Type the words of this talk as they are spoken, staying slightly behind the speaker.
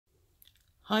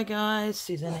Hi guys,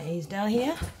 Susanna Easdale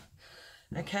here.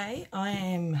 Okay, I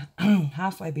am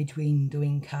halfway between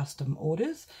doing custom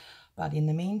orders, but in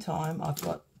the meantime I've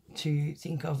got to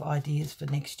think of ideas for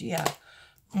next year.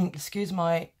 Excuse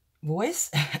my voice.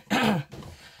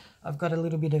 I've got a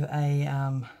little bit of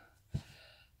a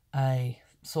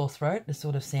sore throat. I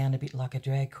sort of sound a bit like a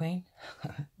drag queen.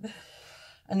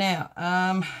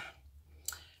 Now,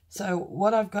 so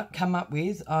what I've got come up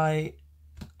with, I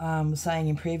was saying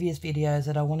in previous videos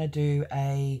that I want to do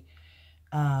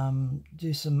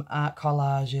do some art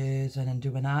collages and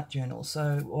do an art journal.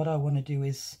 So what I want to do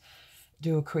is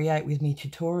do a create with me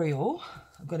tutorial.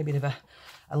 I've got a bit of a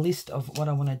list of what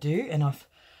I want to do, and I've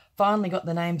finally got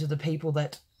the names of the people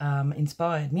that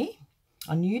inspired me.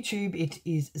 On YouTube it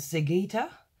is Sagita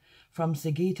from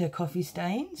Sagita Coffee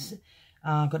Stains.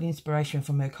 Got inspiration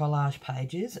from her collage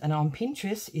pages, and on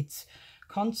Pinterest it's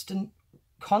Constance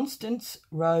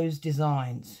Rose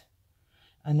Designs,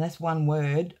 and that's one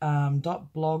word,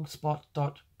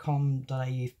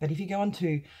 .blogspot.com.au. But if you go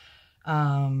onto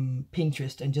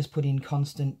Pinterest and just put in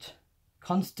Constance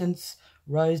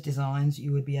Rose Designs,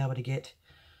 you would be able to get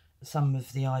some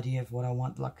of the idea of what I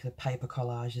want, like the paper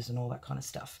collages and all that kind of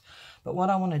stuff. But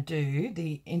what I want to do,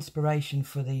 the inspiration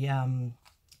for the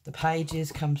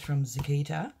pages comes from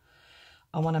Zakita.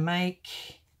 I want to make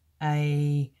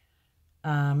a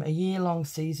year-long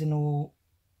seasonal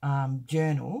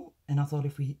journal, and I thought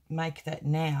if we make that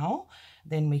now,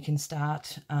 then we can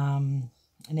start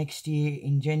next year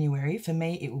in January. For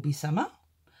me, it will be summer,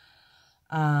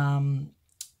 and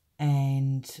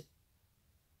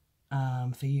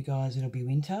for you guys, it'll be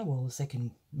winter. Well, the second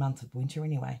month of winter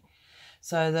anyway.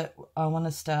 So that I want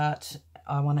to start,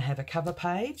 I want to have a cover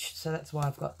page, so that's why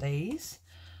I've got these.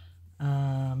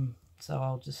 So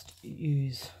I'll just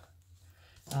use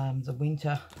the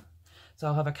winter. So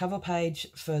I'll have a cover page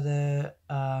for the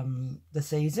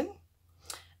season,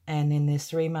 and then there's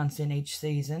 3 months in each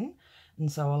season,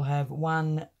 and so I'll have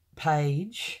one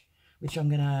page, which I'm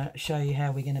going to show you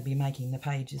how we're going to be making the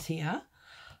pages here,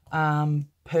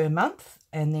 per month.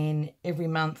 And then every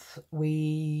month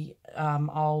we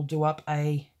I'll do up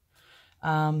a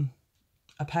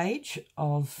page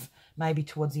of maybe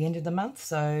towards the end of the month,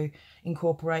 so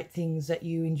incorporate things that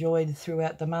you enjoyed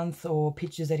throughout the month or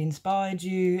pictures that inspired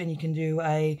you, and you can do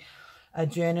a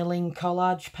journaling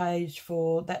collage page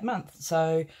for that month.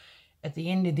 So at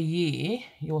the end of the year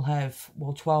you'll have,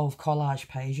 well, 12 collage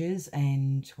pages,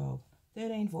 and 12,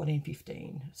 13, 14,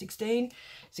 15,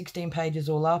 16 pages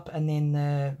all up, and then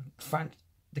the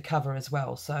cover as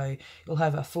well. So you'll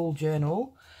have a full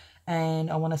journal. And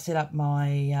I want to set up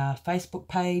my Facebook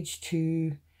page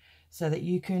so that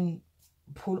you can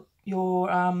put your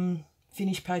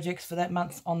finished projects for that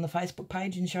month on the Facebook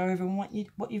page and show everyone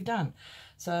what you've done.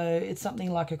 So it's something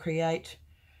like a create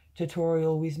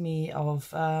tutorial with me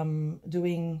of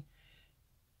doing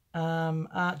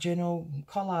art journal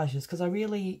collages, because I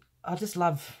just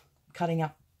love cutting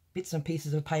up bits and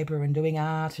pieces of paper and doing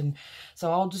art. And so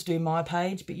I'll just do my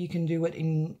page, but you can do it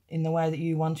in the way that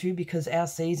you want to, because our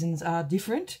seasons are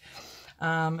different.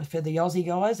 For the Aussie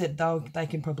guys, they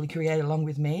can probably create along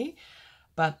with me,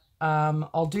 but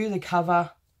I'll do the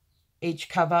cover, each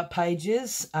cover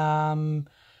pages,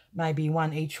 maybe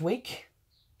one each week,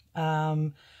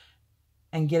 and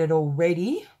get it all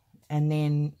ready, and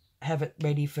then have it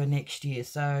ready for next year.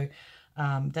 So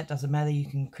that doesn't matter, you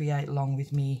can create along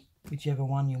with me whichever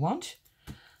one you want.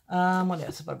 What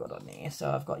else have I got on there?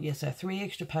 So I've got, so 3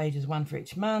 extra pages, one for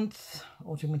each month,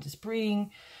 autumn, winter,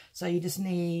 spring. So you just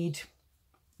need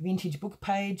vintage book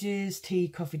pages, tea,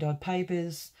 coffee dyed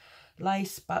papers,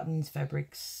 lace, buttons,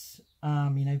 fabrics,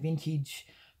 vintage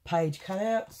page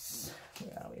cutouts.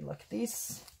 Where are we? Like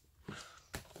this.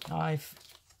 I've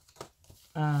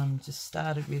just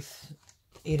started with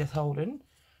Edith Holden,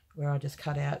 where I just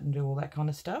cut out and do all that kind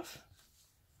of stuff.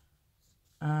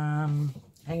 Hang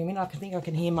on a minute, I think I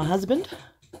can hear my husband.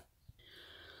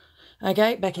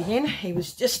 Okay, back again. He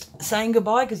was just saying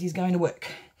goodbye because he's going to work.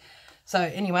 So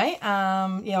anyway,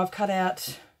 I've cut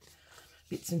out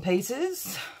bits and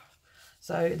pieces.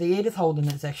 So the Edith Holden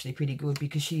is actually pretty good,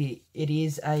 because it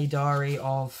is a diary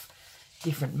of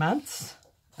different months.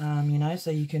 So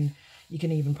you can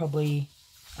even probably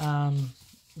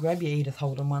grab your Edith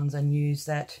Holden ones and use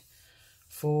that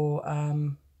for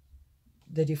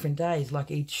the different days. Like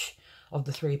each of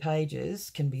the 3 pages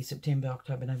can be September,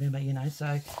 October, November,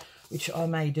 so which I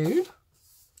may do,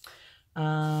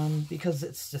 because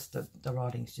it's just the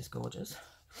writing's just gorgeous.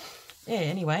 Yeah,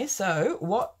 anyway, so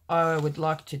what I would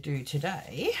like to do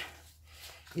today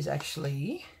is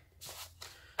actually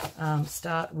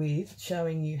start with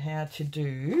showing you how to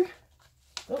do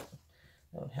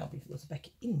that would help if it was back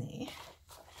in there,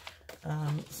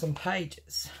 some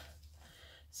pages.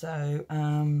 So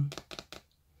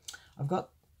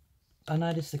I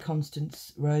noticed the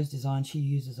Constance Rose design, she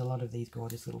uses a lot of these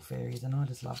gorgeous little fairies, and I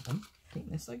just love them. I think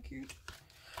they're so cute.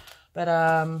 But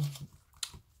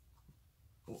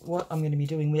what I'm going to be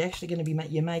doing, we're actually going to be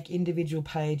you make individual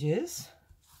pages.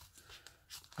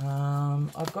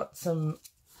 I've got some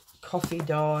coffee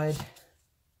dyed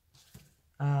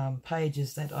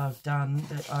pages that I've done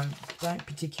that I don't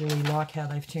particularly like how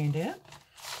they've turned out.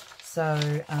 So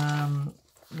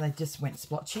they just went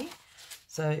splotchy.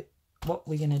 So what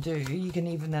we're going to do, you can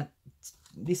even,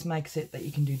 this makes it that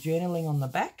you can do journaling on the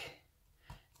back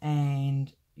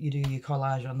and you do your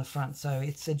collage on the front. So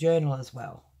it's a journal as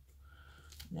well.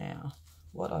 Now,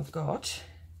 what I've got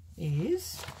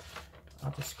is,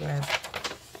 I'll just grab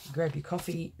your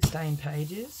coffee stain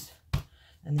pages,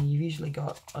 and then you've usually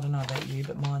got, I don't know about you,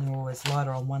 but mine are always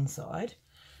lighter on one side.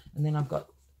 And then I've got,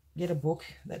 get a book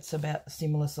that's about a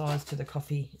similar size to the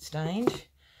coffee stained.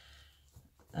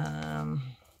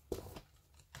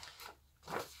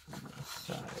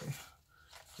 So,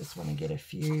 just want to get a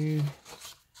few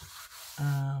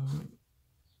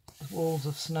walls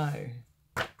of snow.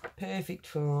 Perfect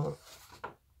for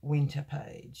winter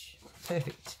page.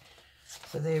 Perfect.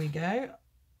 So there we go.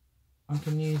 I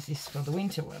can use this for the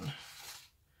winter one.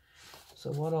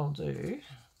 So what I'll do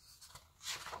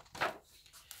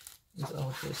is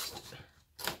I'll just...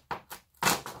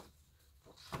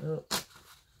 Oh,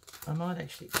 I might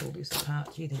actually pull this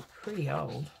apart. Gee, they're pretty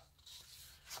old.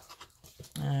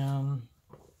 I'll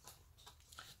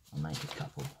make a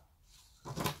couple.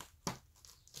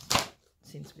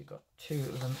 Since we've got two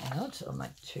of them out, I'll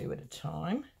make two at a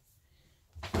time.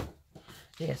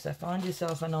 Yeah, so find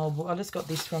yourself an old book. I just got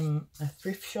this from a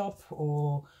thrift shop,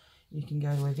 or you can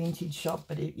go to a vintage shop,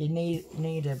 but you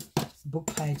need a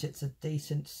book page that's a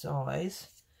decent size,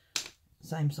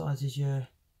 same size as your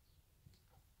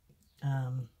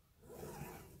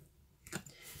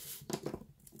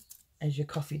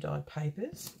coffee dyed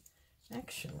papers.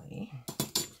 Actually,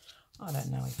 I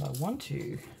don't know if I want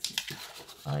to.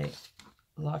 I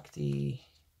like the,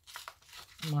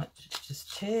 might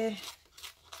just tear,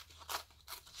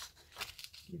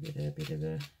 give it a bit of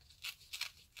a,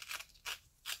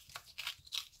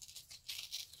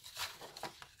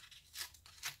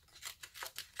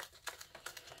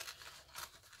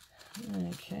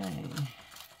 okay,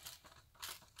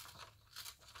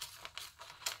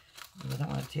 I don't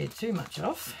want to tear too much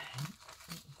off.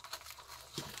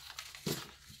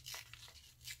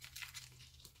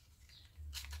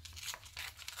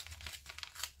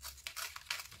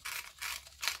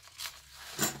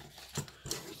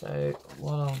 So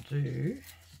what I'll do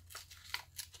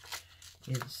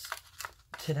is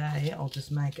today I'll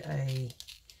just make a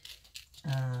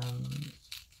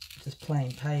just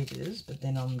plain pages, but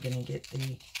then I'm going to get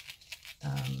the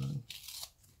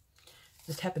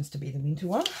just happens to be the winter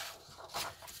one,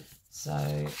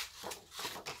 so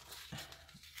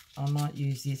I might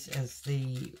use this as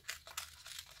the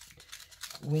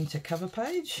winter cover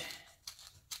page.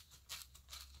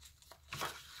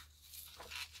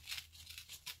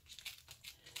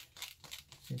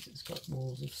 Since it's got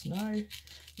walls of snow.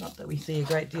 Not that we see a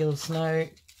great deal of snow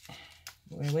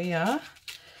where we are.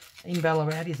 In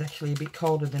Ballarat is actually a bit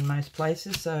colder than most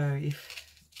places, so if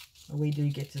we do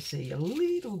get to see a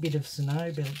little bit of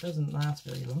snow, but it doesn't last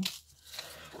very long.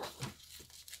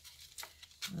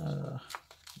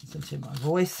 Listen to my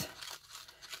voice.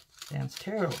 Sounds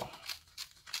terrible.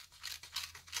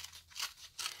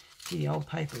 Gee, the old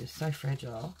paper is so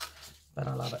fragile, but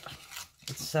I love it.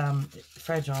 It's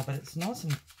fragile, but it's nice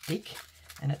and thick,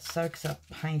 and it soaks up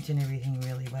paint and everything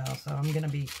really well. So I'm going to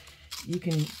be, you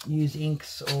can use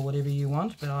inks or whatever you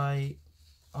want, but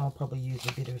I'll probably use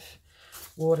a bit of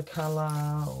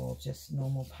watercolour or just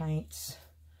normal paints.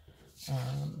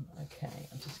 Okay,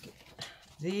 I'll just get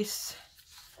this.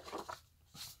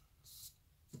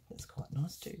 That's quite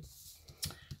nice too.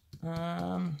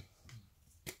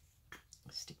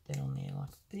 Stick that on there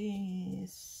like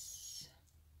this.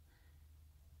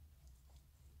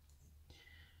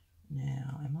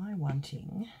 Now, am I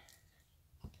wanting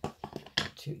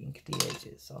to ink the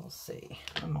edges? I'll see.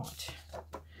 I might.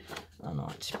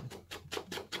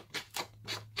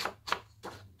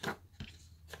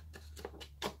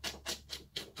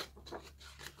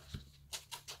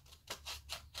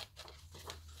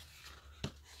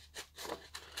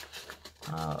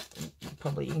 I'll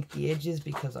probably ink the edges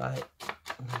because I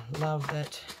love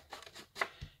that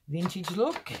vintage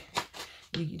look.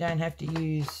 You don't have to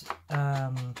use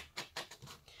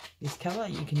this colour.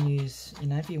 You can use, you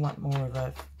know, if you want more of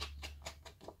a,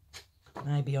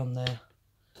 maybe on the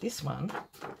this one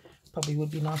probably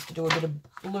would be nice to do a bit of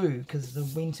blue, because the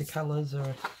winter colours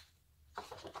are a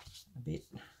bit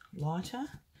lighter.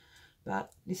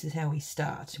 But this is how we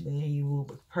start, where you will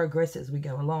progress as we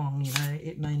go along. You know,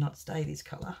 it may not stay this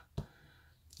colour.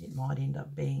 It might end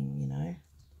up being, you know,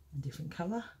 a different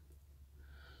colour.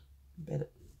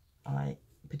 But I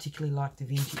particularly like the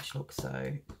vintage look,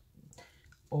 so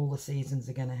all the seasons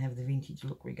are going to have the vintage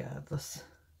look regardless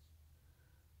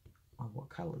of what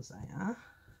colours they are.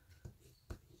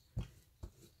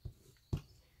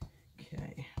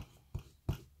 Okay.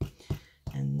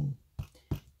 And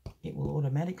it will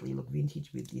automatically look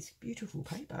vintage with this beautiful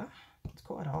paper. It's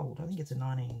quite old. I think it's a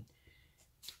 1950s,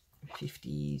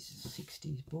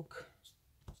 60s book.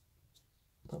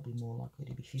 Probably more likely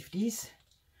to be 50s.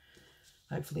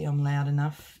 Hopefully I'm loud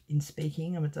enough in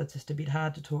speaking. It's just a bit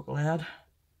hard to talk loud.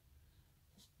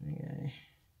 Okay.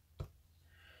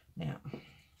 Now,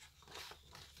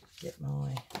 get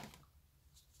my...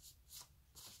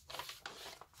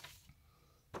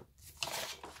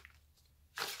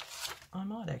 I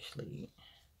might actually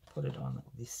put it on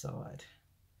this side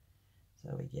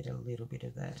so we get a little bit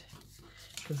of that,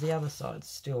 because the other side's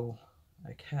still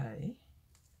okay.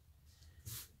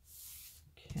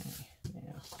 Okay,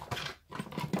 now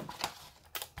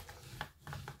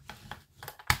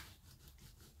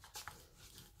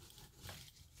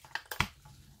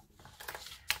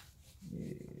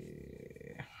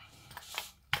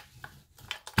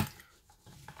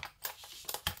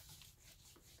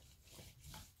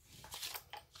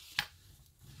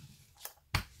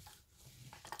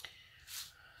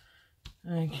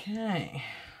okay,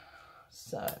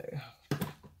 so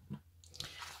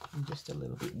I'm just a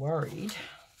little bit worried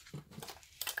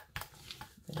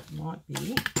that it might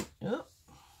be a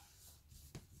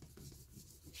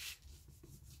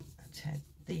tad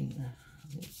thin. I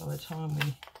think by the time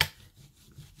we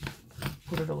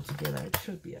put it all together, it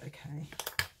should be okay.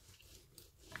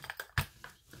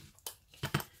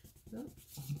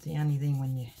 It's the only thing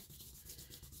when you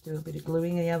do a bit of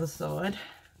gluing the other side.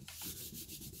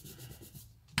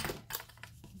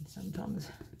 Sometimes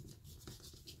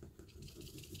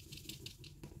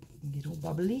you get all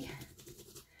bubbly.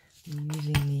 I'm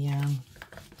using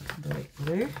the direct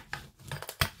glue.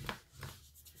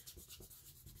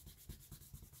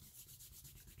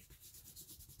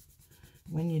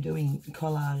 When you're doing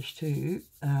collage too,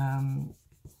 if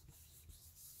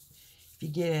you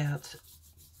get out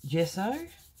gesso,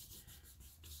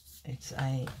 it's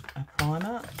a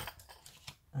primer.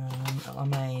 I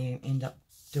may end up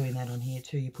doing that on here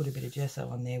too. You put a bit of gesso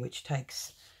on there, which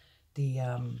takes the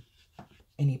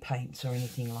any paints or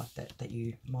anything like that that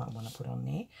you might want to put on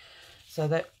there. So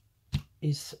that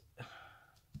is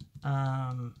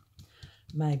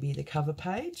maybe the cover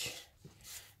page,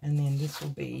 and then this will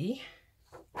be,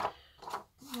 I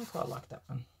quite like that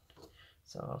one,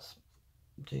 so I'll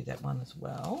do that one as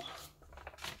well.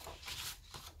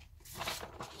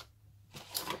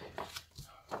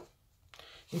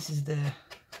 This is the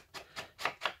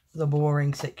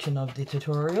boring section of the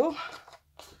tutorial.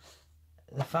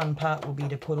 The fun part will be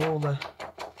to put all the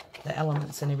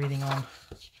elements and everything on,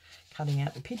 cutting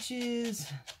out the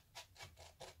pictures.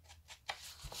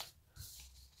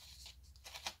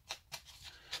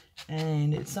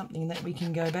 And it's something that we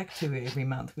can go back to every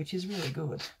month, which is really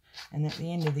good. And at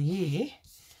the end of the year,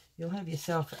 you'll have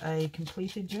yourself a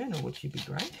completed journal, which would be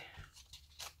great.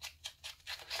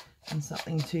 And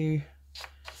something to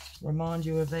remind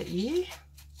you of that year.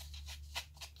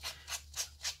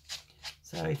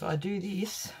 So if I do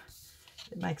this,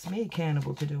 it makes me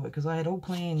accountable to do it, because I had all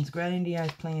plans,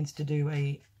 grandiose plans to do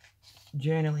a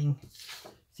journaling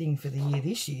thing for the year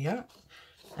this year.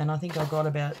 And I think I got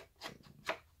about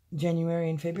January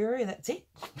and February, that's it.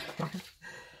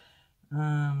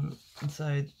 And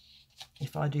so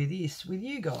if I do this with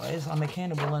you guys, I'm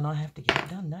accountable and I have to get it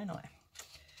done, don't I?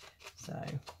 So,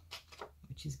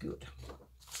 which is good.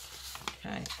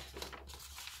 Okay,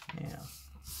 now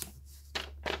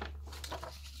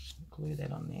glue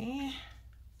that on there.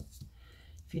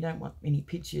 If you don't want any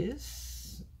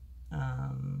pictures,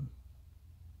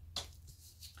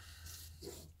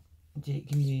 you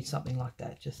can use something like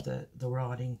that, just the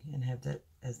writing, and have that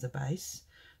as the base.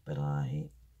 But I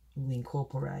will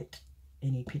incorporate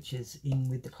any pictures in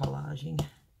with the collaging.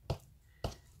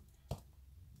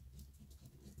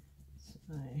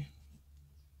 So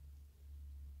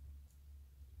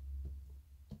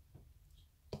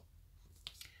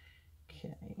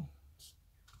okay,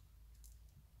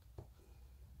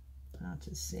 hard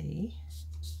to see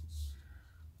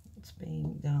what's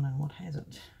being done and what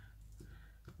hasn't.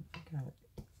 Go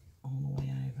all the way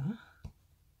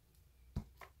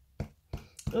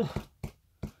over. Ugh,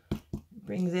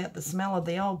 brings out the smell of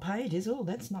the old pages. Oh,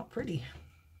 that's not pretty.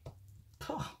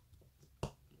 Oh.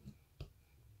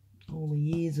 All the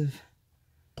years of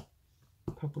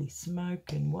probably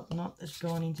smoke and whatnot that's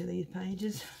gone into these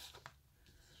pages.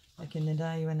 Back in the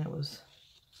day when it was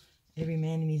every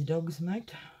man and his dog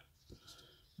smoked.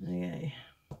 Okay.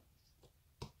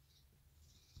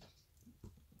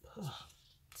 Oh,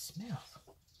 it smells.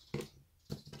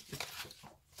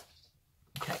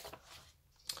 Okay.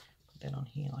 Put that on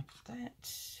here like that.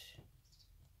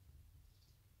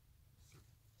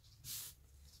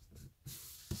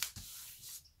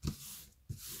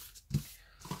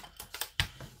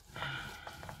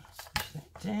 Push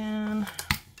that down.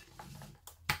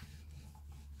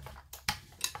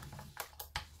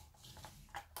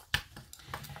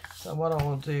 So what I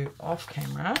will do off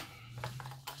camera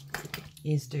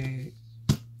is do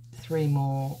 2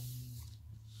 more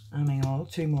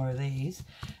of these,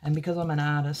 and because I'm an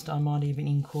artist I might even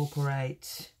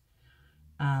incorporate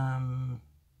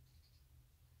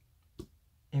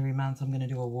every month I'm going to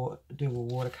do a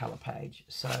watercolor page,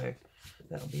 so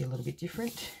that'll be a little bit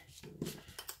different.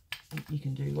 You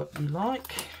can do what you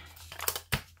like.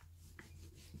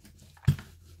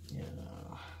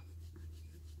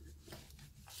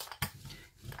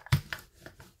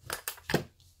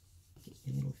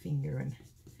 Finger, and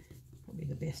probably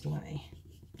the best way,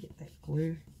 get that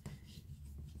glue,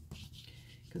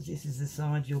 because this is the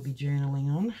side you'll be journaling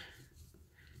on.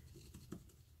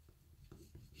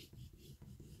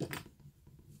 So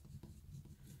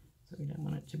we don't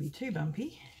want it to be too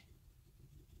bumpy.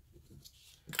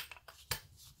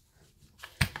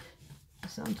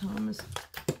 Sometimes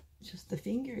just the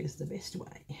finger is the best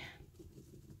way.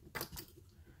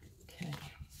 Okay.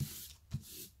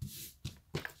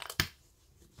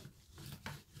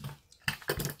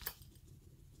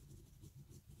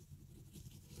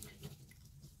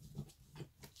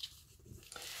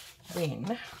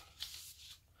 Then,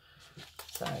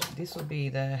 so this will be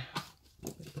the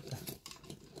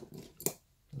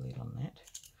lid on that.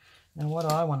 Now what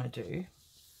I want to do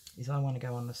is I want to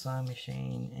go on the sewing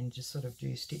machine and just sort of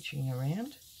do stitching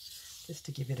around, just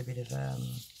to give it a bit of,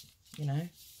 you know,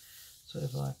 sort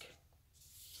of like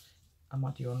I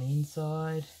might do on the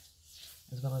inside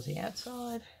as well as the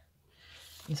outside.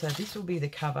 And so this will be the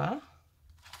cover,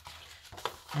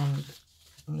 and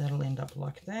that'll end up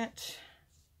like that.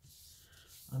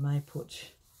 I may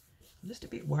put, I'm just a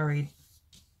bit worried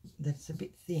that it's a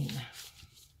bit thin.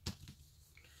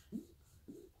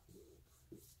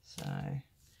 So,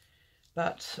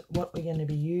 but what we're going to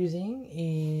be using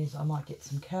is, I might get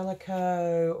some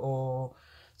calico or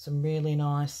some really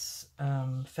nice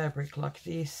fabric like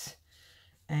this,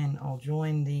 and I'll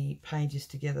join the pages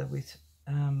together with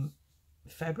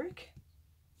fabric.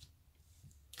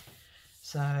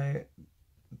 So,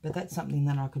 but that's something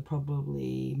that I could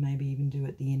probably maybe even do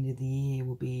at the end of the year.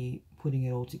 We'll be putting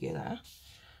it all together.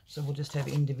 So we'll just have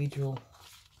individual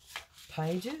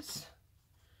pages.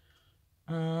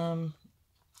 And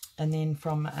then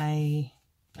from an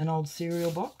old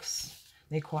cereal box,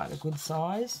 they're quite a good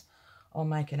size, I'll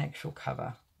make an actual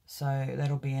cover. So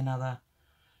that'll be another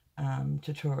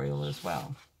tutorial as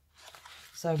well.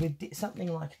 So with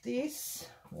something like this,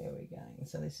 where are we going?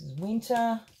 So this is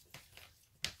winter.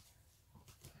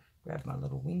 Grab my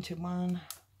little winter one,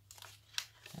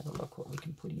 have a look what we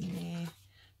can put in there.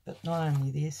 But not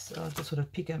only this, I'll just sort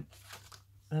of pick up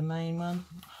the main one.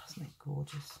 Oh, isn't that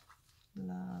gorgeous?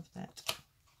 Love that.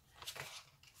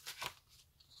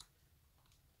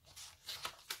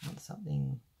 And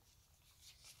something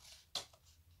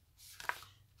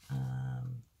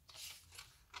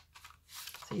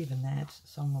so even that,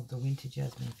 Song of the Winter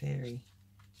Jasmine Fairy,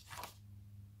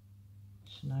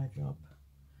 Snowdrop.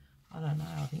 I don't know,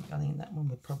 I think that one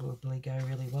would probably go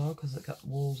really well because it's got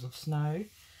walls of snow.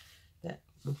 That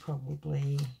would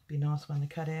probably be a nice one to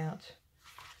cut out.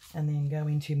 And then go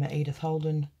into my Edith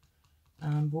Holden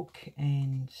book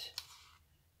and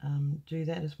do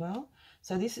that as well.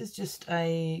 So this is just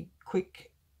a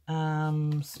quick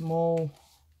small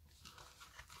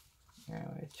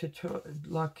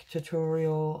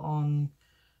tutorial on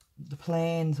the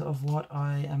plans of what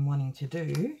I am wanting to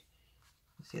do.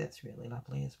 See, that's really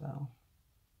lovely as well.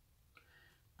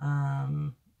 I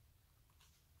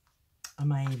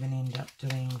may even end up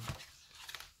doing,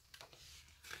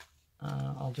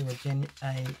 I'll do a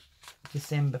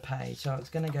December page. So it's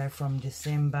going to go from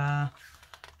December,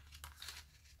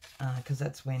 because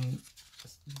that's when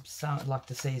like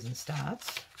the season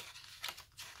starts.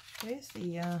 Where's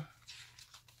the,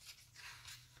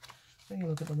 let me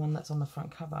look at the one that's on the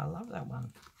front cover. I love that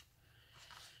one.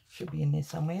 Should be in there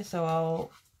somewhere.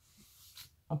 So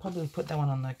I'll probably put that one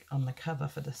on the cover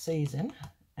for the season,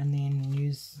 and then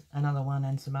use another one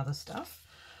and some other stuff.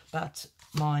 But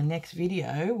my next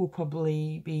video will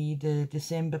probably be the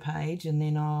December page, and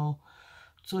then I'll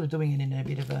sort of doing it in a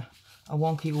bit of a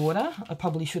wonky order. I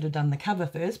probably should have done the cover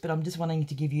first, but I'm just wanting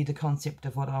to give you the concept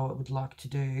of what I would like to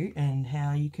do and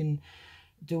how you can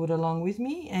do it along with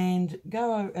me, and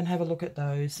go and have a look at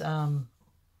those.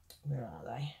 Where are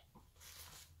they?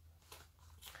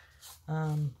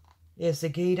 Yeah,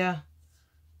 Sigita,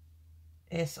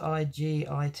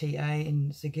 S-I-G-I-T-A,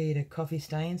 and Sigita Coffee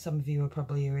Stain. Some of you are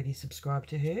probably already subscribed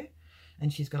to her,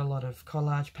 and she's got a lot of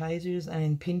collage pages.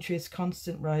 And Pinterest,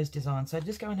 Constant Rose Design. So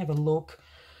just go and have a look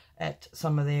at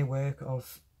some of their work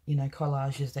of, you know,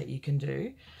 collages that you can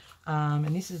do.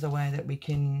 And this is a way that we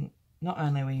can, not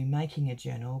only are we making a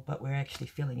journal, but we're actually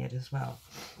filling it as well,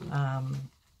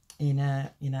 in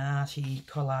an arty,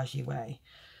 collagey way.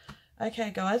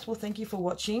 Okay, guys, well, thank you for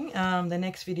watching. The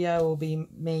next video will be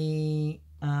me,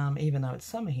 even though it's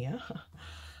summer here,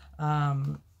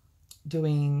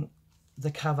 doing the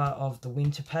cover of the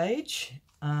winter page.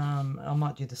 I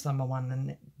might do the summer one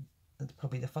and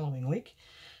probably the following week.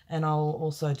 And I'll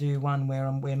also do one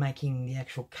where we're making the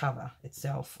actual cover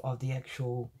itself of the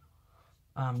actual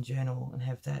journal, and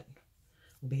have that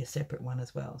will be a separate one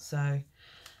as well. So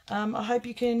I hope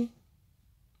you can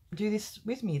do this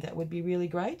with me. That would be really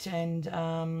great.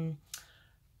 And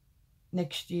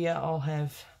next year I'll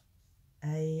have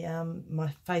a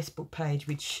my Facebook page,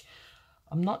 which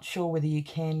I'm not sure whether you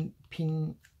can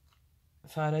pin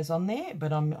photos on there,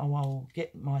 but I'll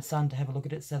get my son to have a look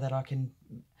at it so that I can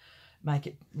make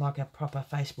it like a proper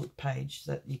Facebook page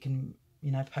that you can,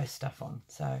 you know, post stuff on.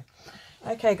 So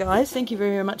okay, guys, thank you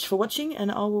very much for watching,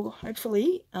 and I will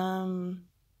hopefully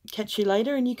catch you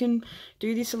later, and you can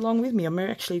do this along with me. I'm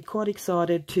actually quite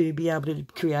excited to be able to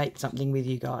create something with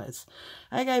you guys.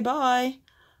 Okay, bye.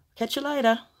 Catch you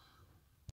later.